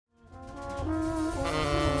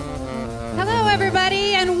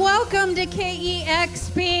Welcome to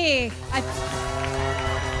KEXP.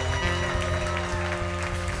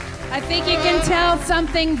 I think you can tell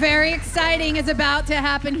something very exciting is about to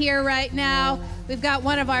happen here right now. We've got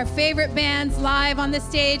one of our favorite bands live on the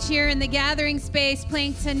stage here in the Gathering Space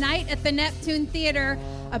playing tonight at the Neptune Theater,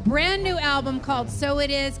 a brand new album called So It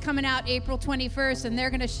Is, coming out April 21st, and they're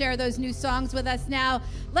going to share those new songs with us now.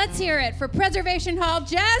 Let's hear it for Preservation Hall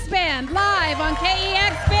Jazz Band live on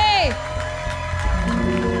KEXP.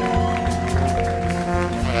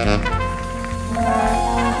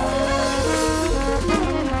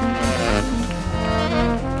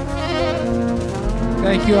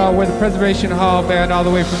 Thank you all. We're the Preservation Hall Band all the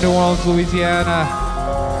way from New Orleans, Louisiana.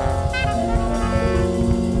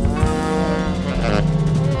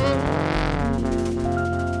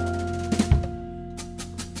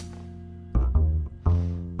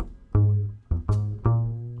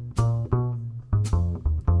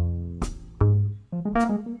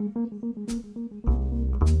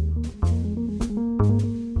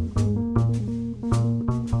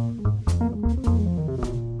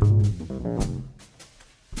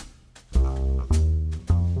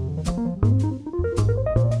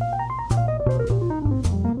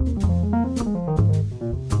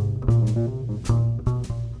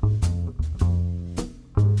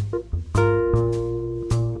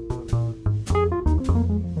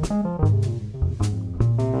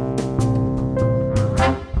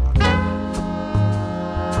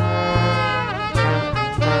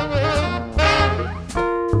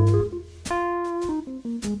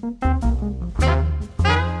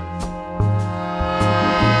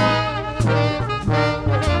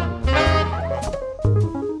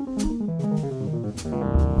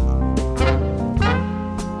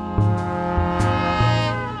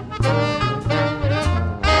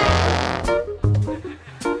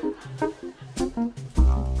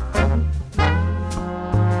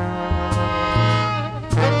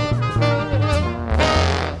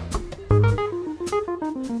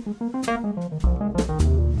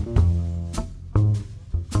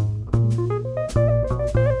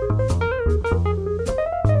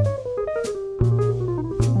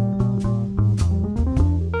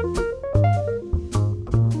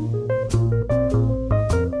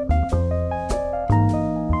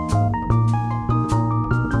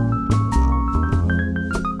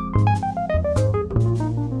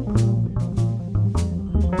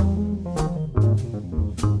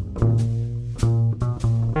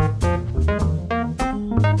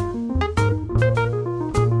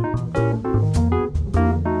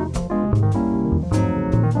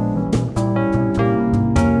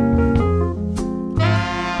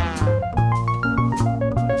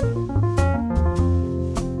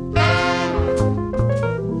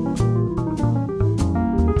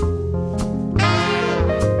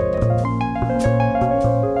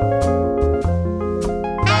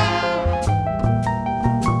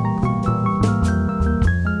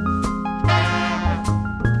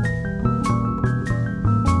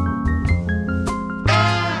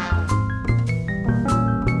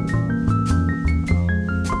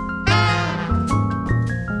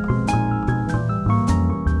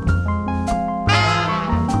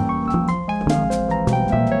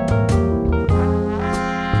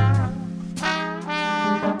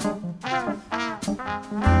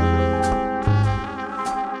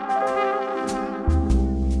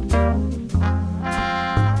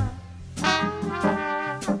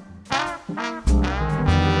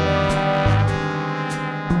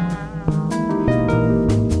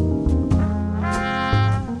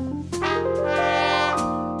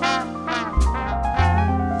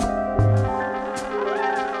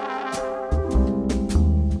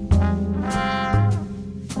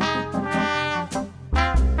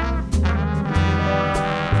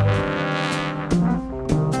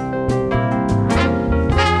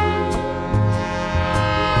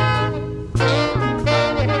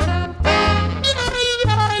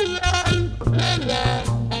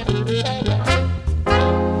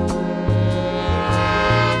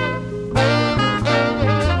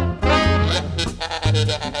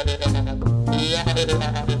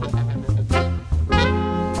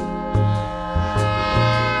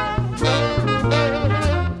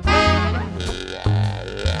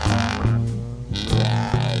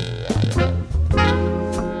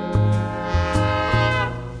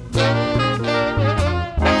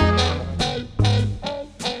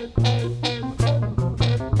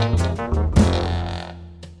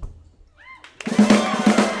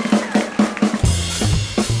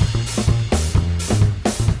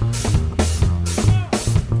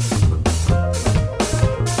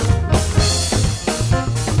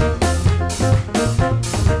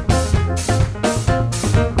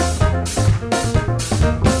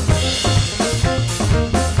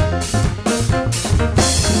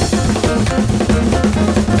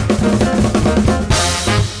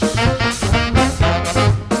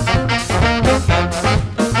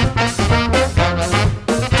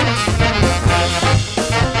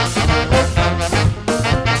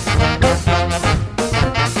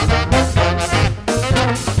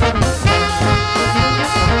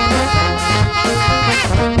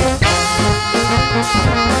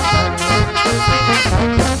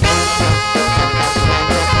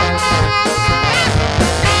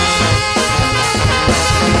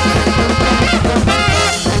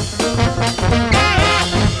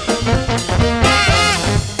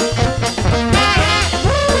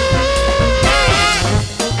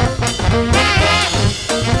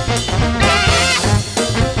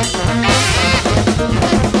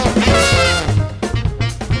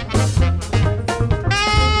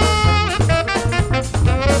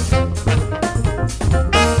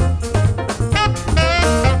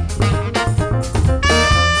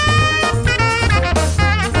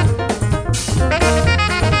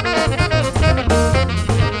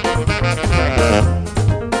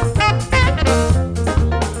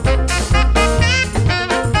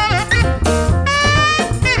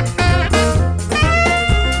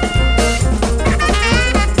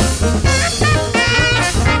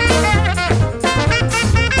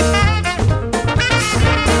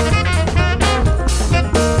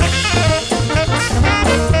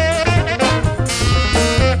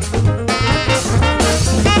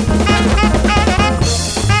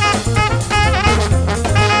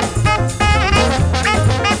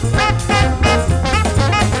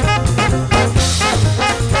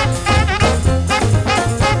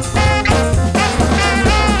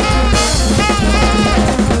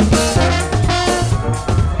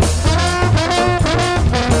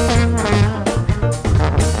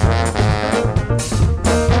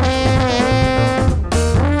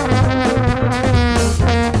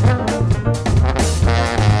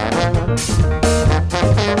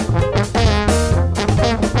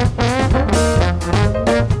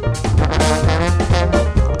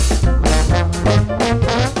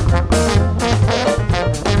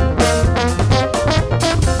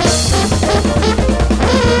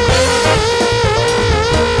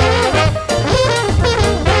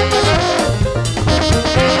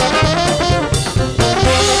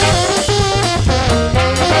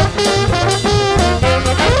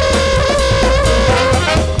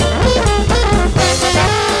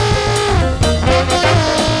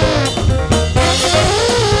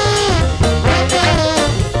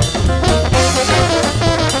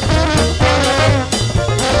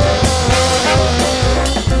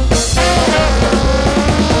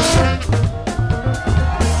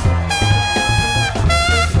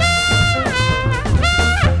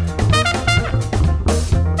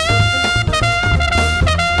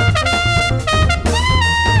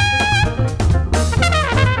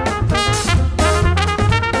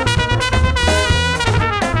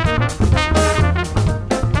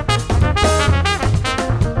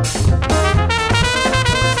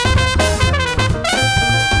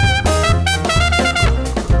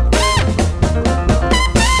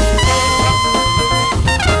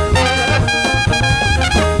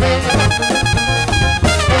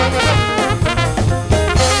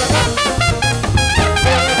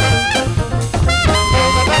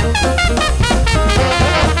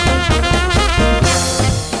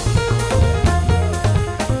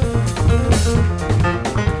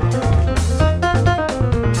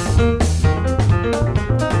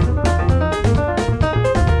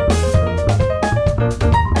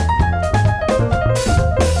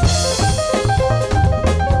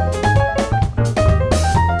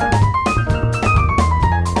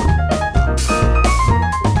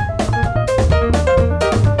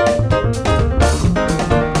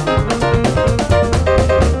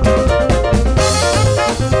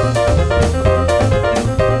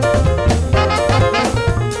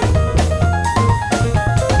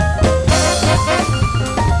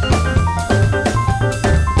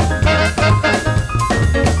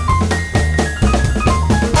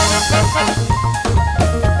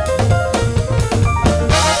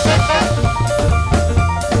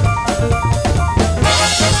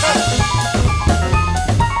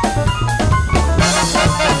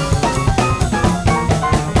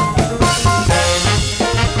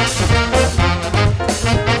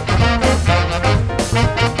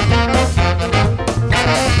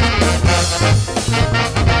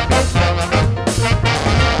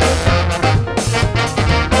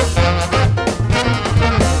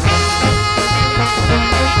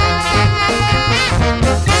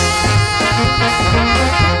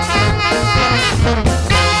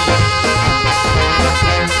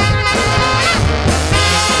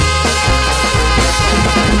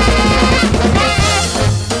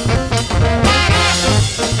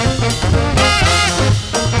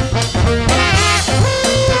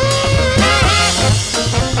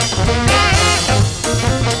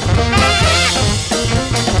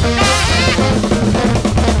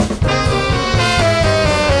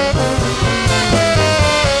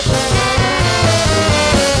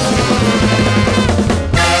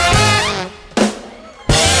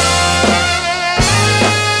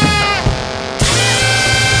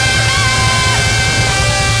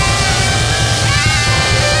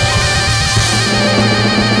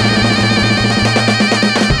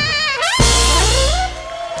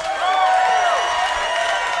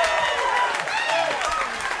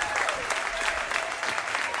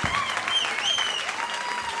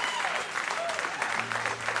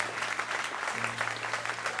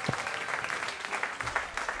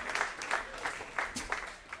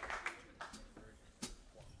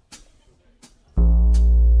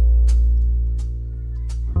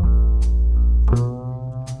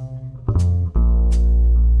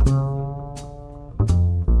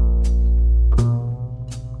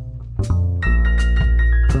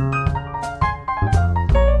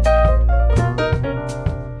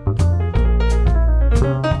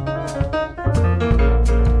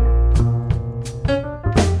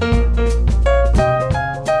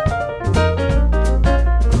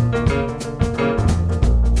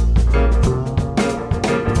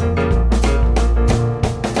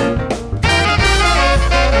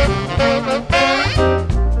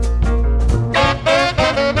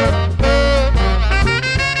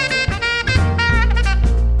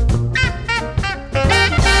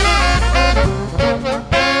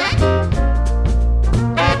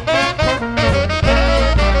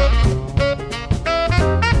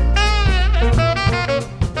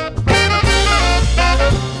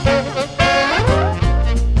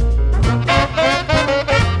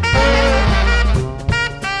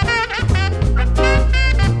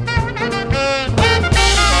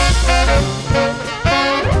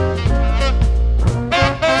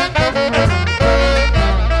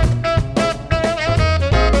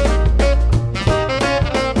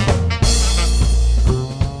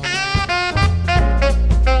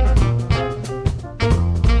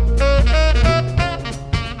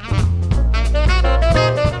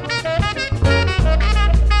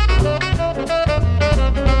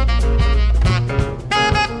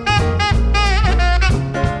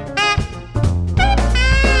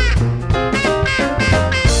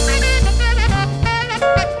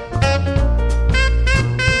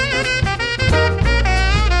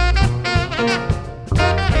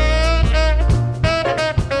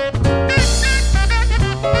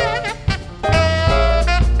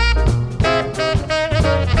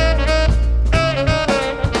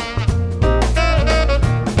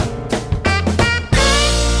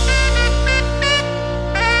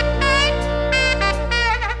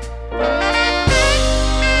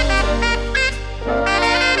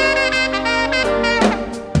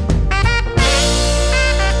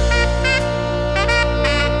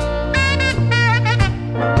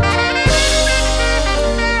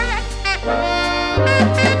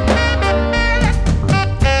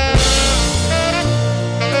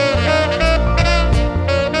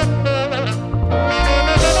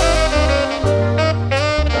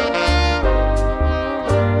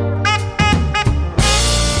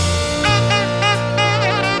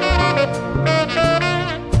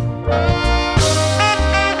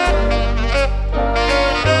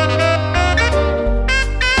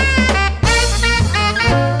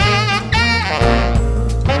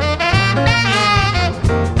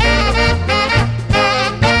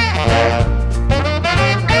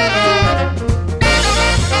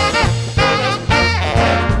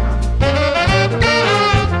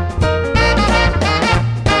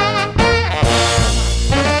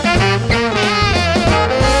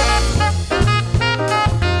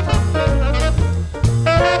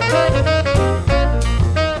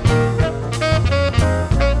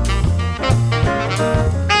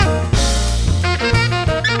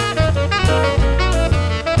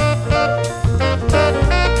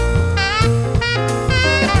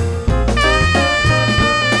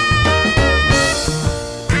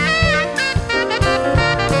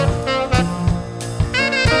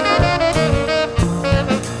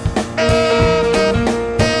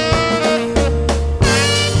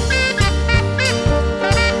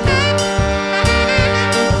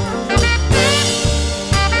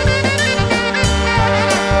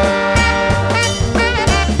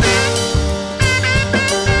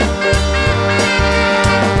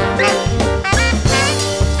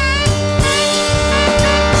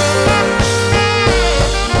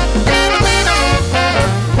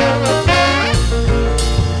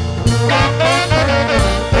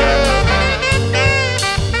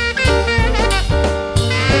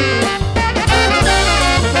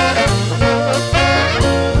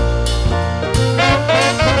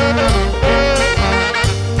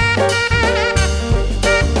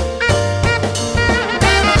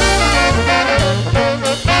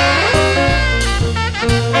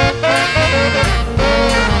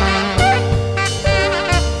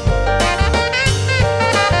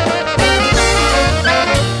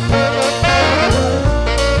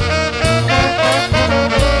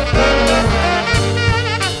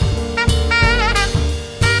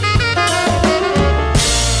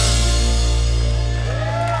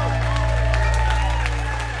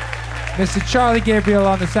 Mr. Charlie Gabriel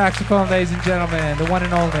on the saxophone, ladies and gentlemen, the one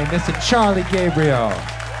and only Mr. Charlie Gabriel.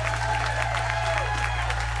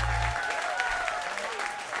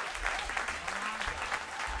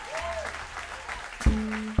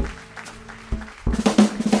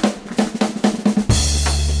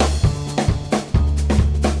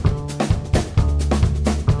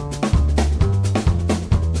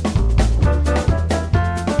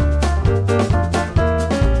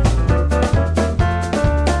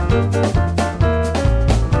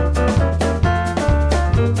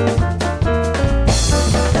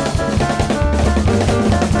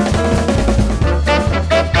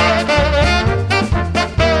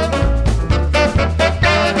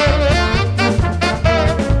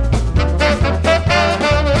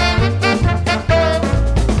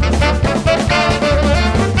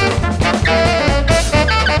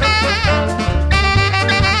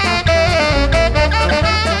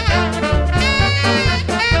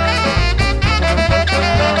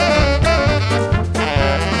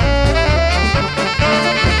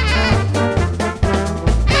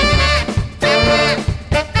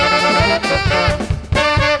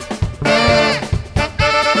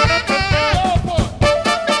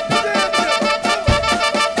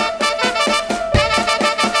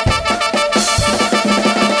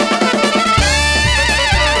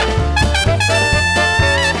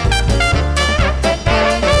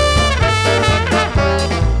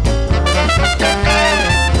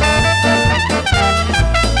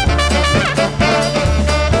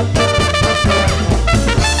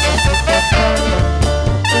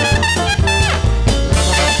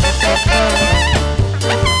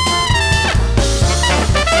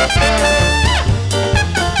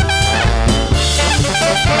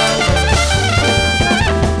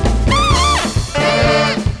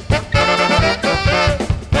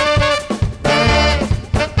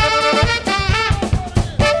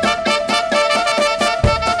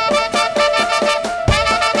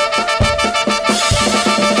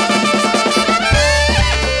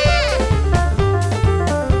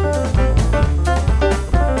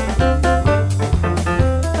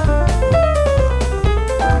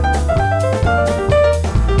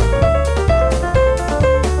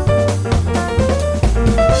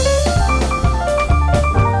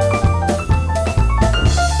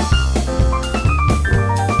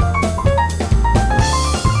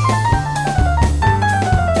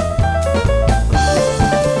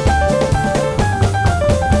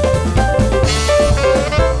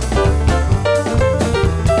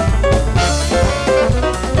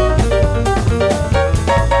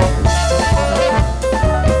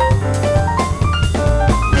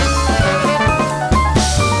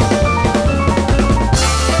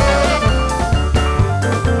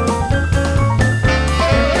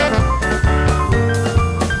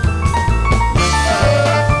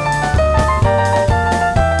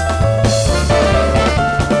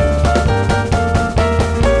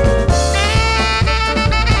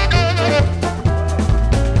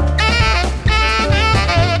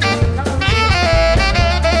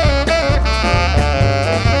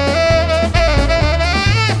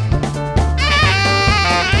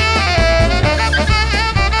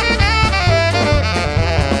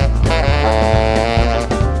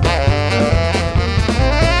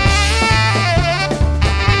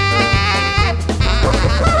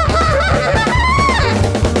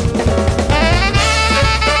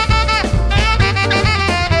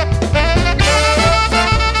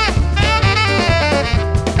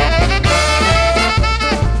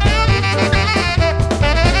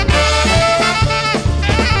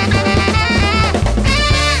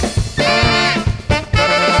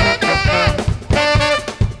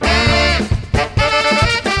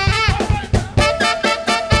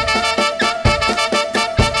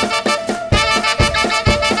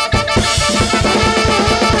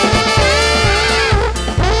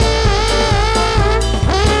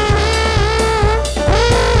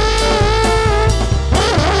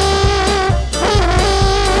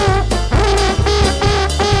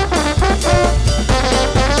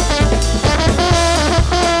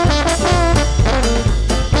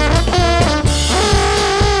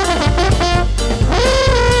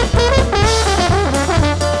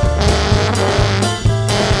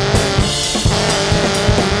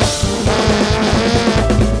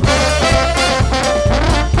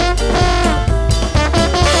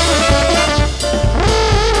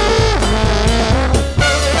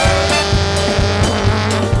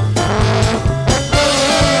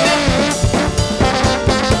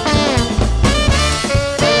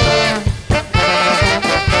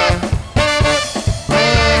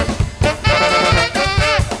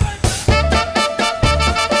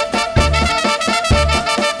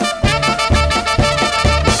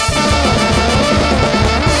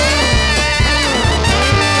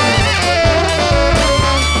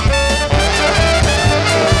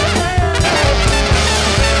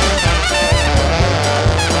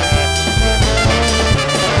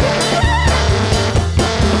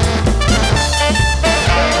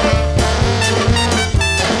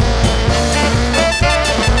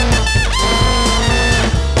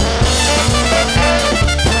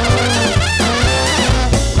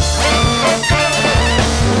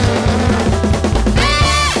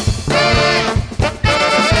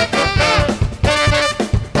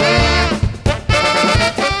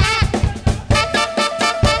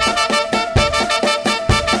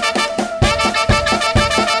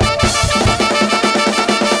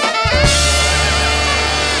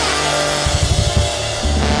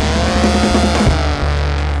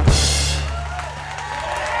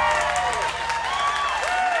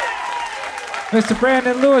 Mr.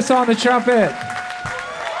 Brandon Lewis on the trumpet?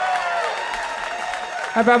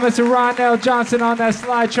 How about Mr. Ron L. Johnson on that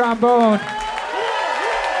slide trombone?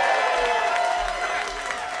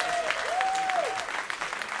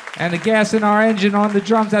 And the gas in our engine on the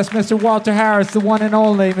drums, that's Mr. Walter Harris, the one and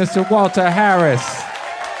only Mr. Walter Harris.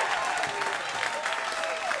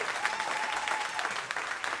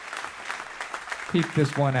 Peep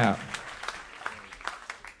this one out.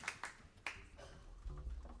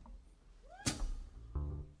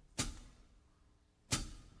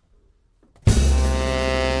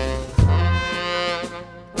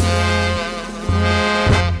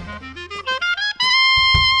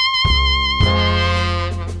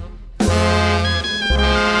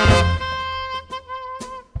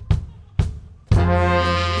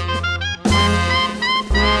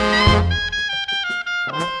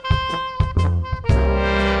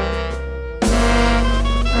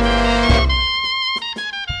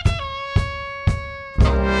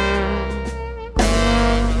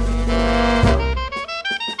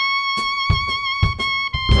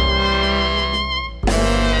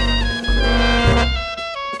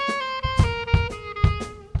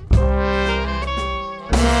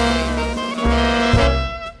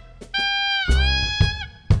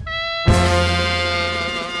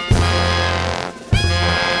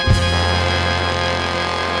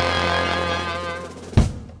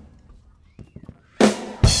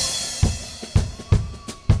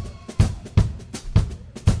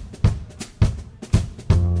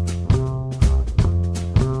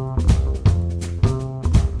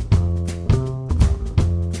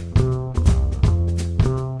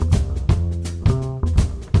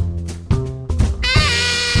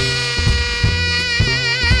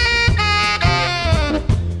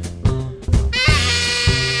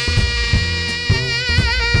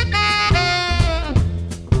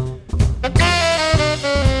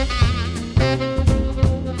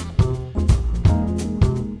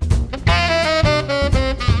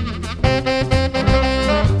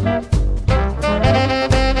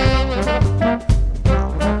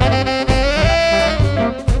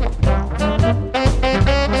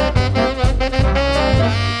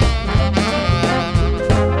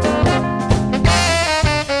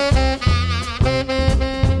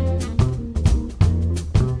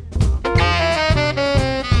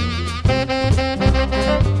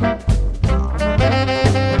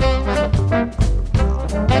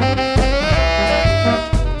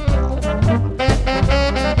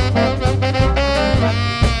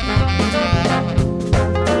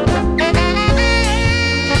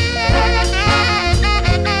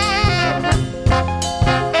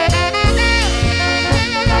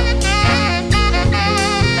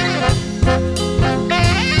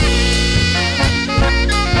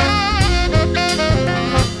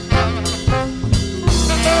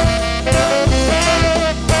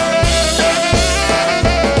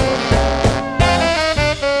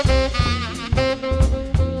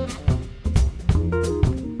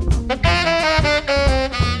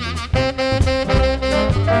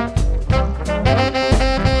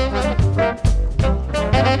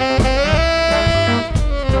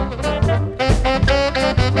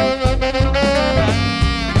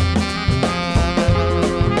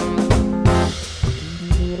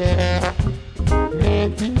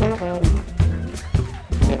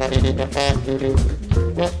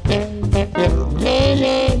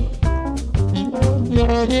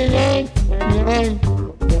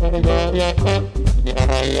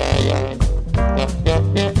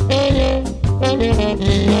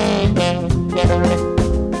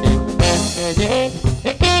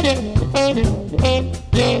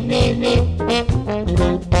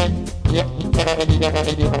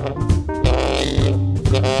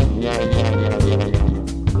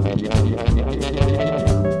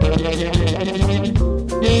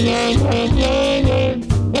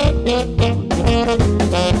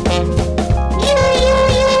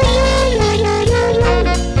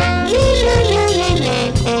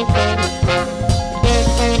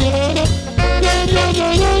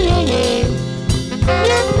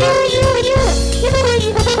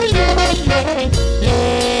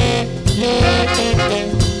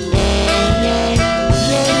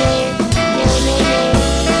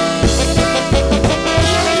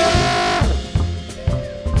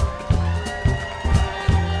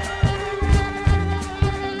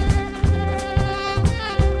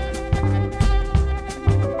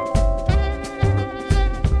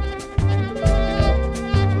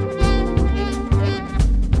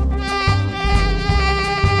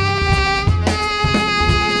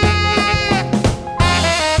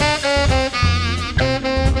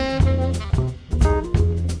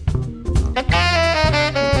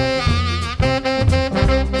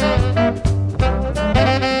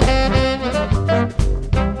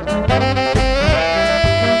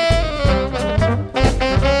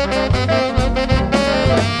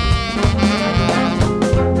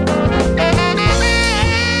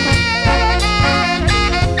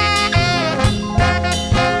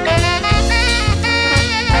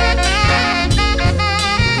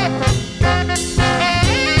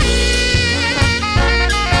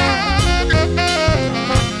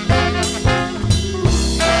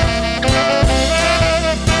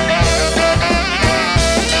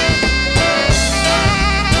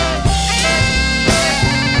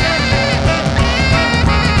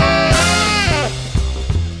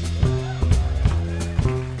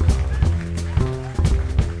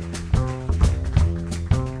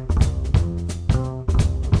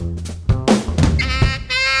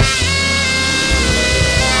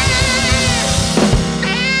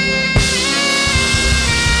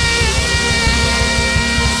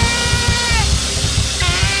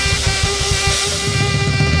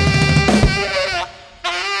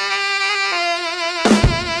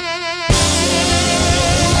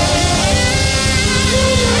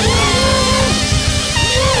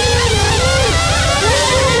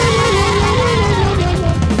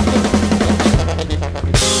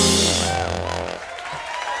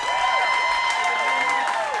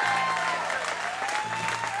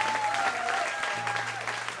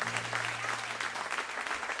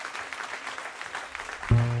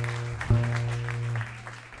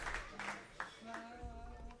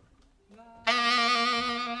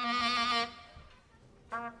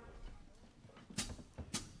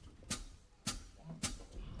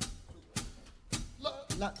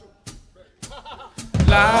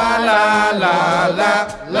 La la la la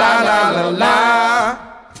la la la la.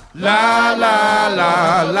 La la la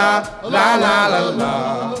la la la la la.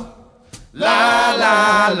 La la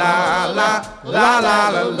la la la la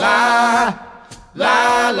la la.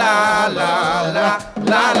 La la la la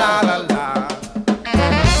la la la la.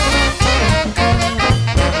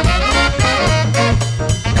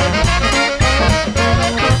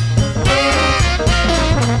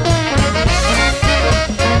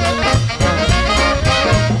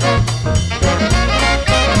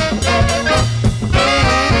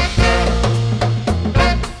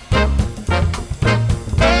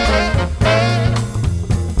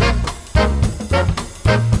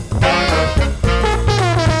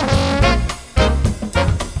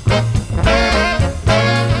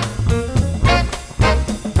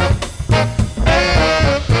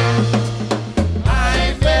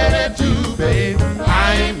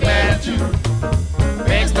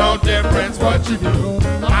 What you do,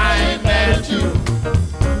 I ain't mad at you.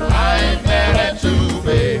 I ain't mad at you,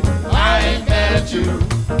 babe. I ain't mad at you.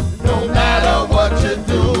 No matter what you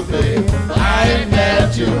do, babe. I ain't mad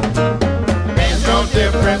at you. Makes no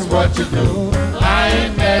difference what you do. I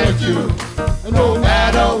ain't mad at you. No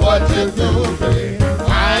matter what you do, babe.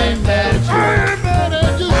 I ain't mad at you. I ain't mad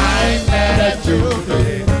at you. I ain't mad at you,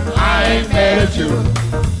 babe. I ain't mad at you.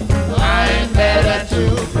 I ain't mad at you,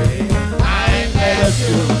 babe. I ain't mad at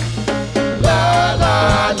you. La la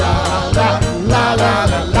la la la la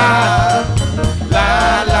la la. La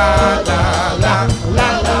la la la la la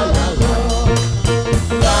la la.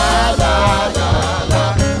 La la la la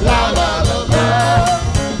la la la la.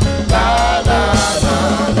 La la la la la la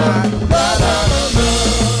la la.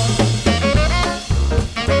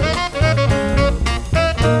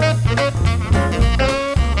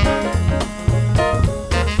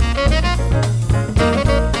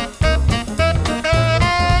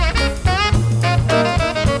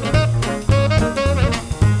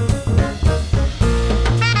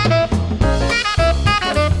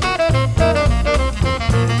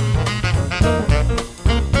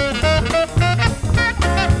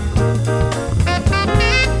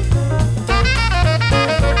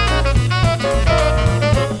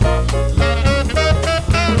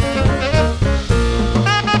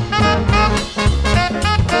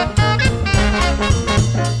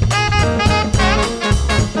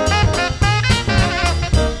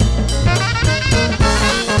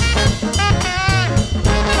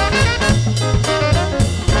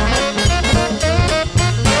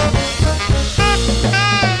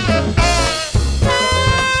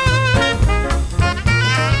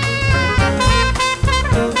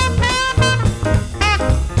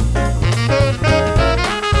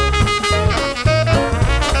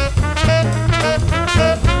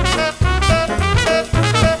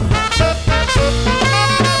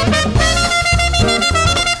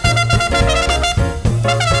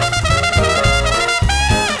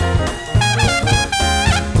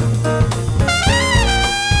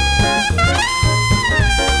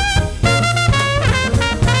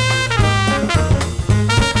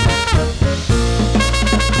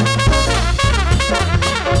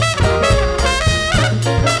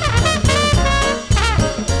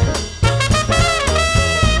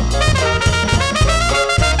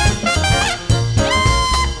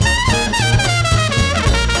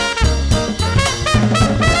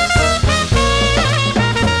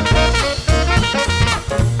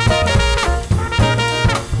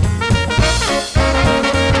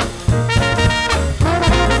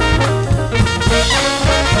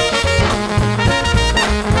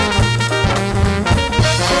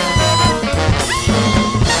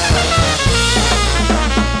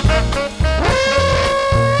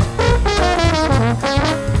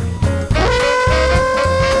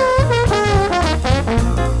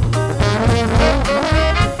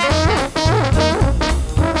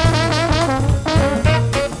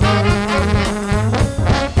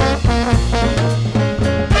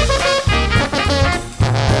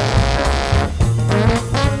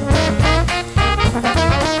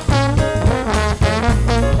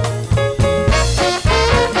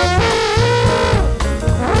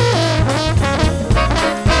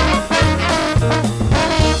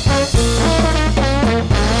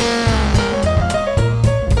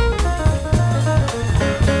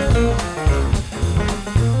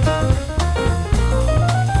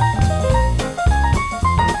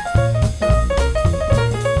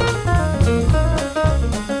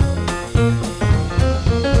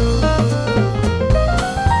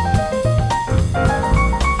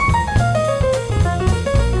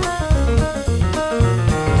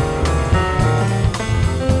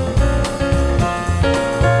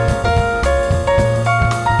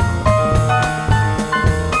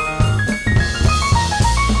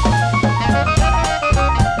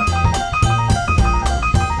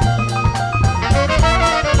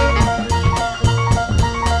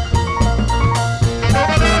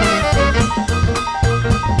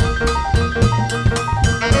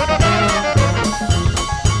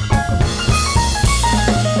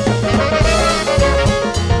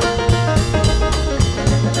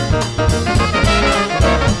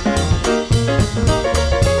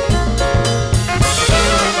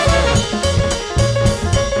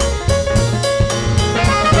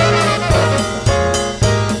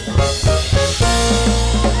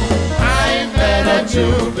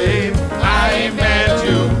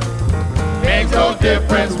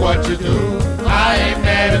 difference what you do. I ain't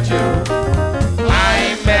mad at you. I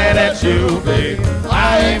ain't mad at you, babe.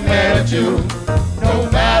 I ain't mad at you. No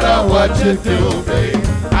matter what you do, babe.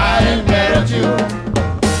 I ain't mad at you.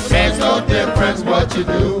 Makes no difference what you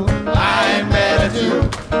do. I ain't mad at you.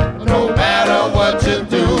 No matter what you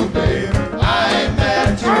do, babe. I ain't mad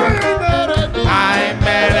at you. I ain't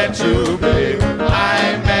mad at you, babe. I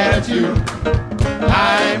ain't mad at you.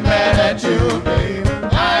 I ain't mad at you, babe.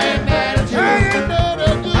 I ain't mad at you.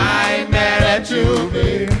 I ain't mad at you,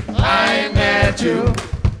 babe. I ain't mad at you.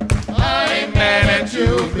 I ain't mad at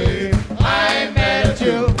you, babe. I ain't mad at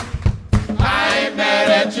you. I ain't mad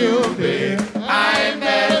at you, babe. I ain't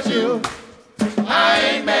mad at you. I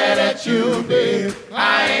ain't mad at you, babe.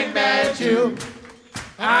 I ain't mad at you.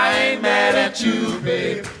 I ain't mad at you,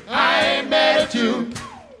 babe. I ain't mad at you.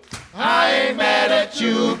 I ain't mad at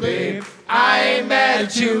you, babe. I ain't mad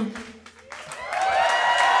at you.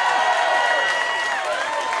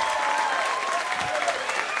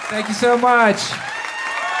 Thank you so much.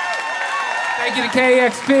 Thank you to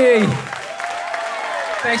KEXP.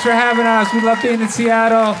 Thanks for having us. We love being in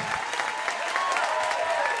Seattle.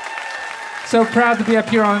 So proud to be up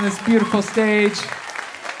here on this beautiful stage.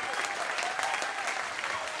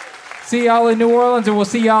 See y'all in New Orleans, and we'll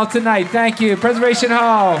see y'all tonight. Thank you. Preservation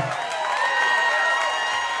Hall.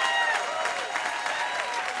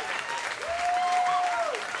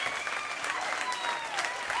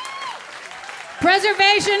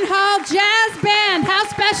 Preservation Hall Jazz Band. How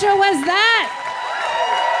special was that?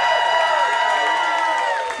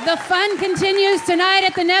 The fun continues tonight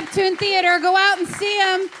at the Neptune Theater. Go out and see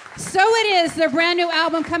them. So It Is, their brand new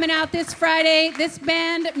album coming out this Friday. This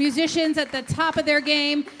band, musicians at the top of their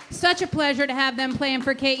game. Such a pleasure to have them playing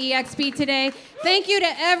for KEXP today. Thank you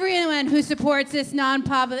to everyone who supports this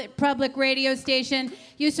non-public radio station.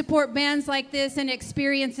 You support bands like this and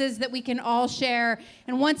experiences that we can all share.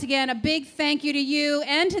 And once again, a big thank you to you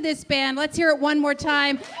and to this band. Let's hear it one more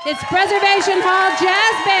time. It's Preservation Hall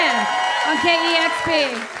Jazz Band on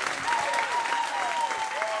KEXP.